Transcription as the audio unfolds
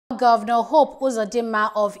Governor Hope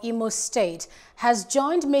Uzodimma of Imo State has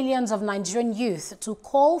joined millions of Nigerian youth to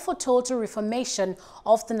call for total reformation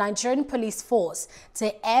of the Nigerian police force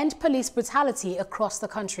to end police brutality across the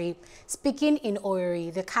country. Speaking in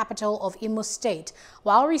Owerri, the capital of Imo State,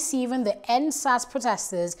 while receiving the ENDSARS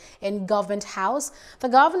protesters in Government House, the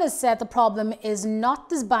governor said the problem is not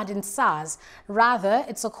disbanding SARS, rather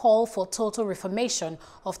it's a call for total reformation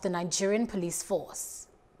of the Nigerian police force.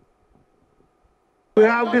 We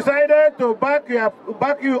have decided to back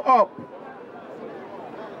you up.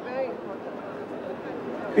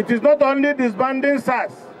 It is not only disbanding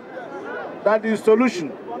SARS that is the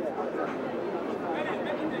solution.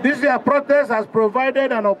 This year protest has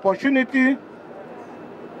provided an opportunity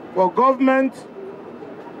for government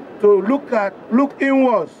to look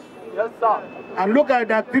inwards. Yes, sir. And look at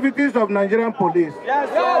the activities of Nigerian police. Yes,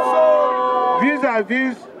 sir.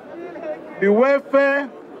 Vis-a-vis the welfare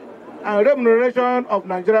and remuneration of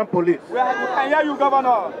Nigerian police. We can hear you,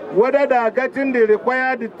 Governor. Whether they are getting the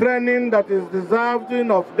required training that is deserving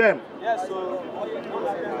of them. Yes, sir.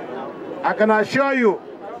 I can assure you,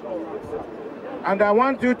 and I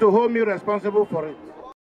want you to hold me responsible for it.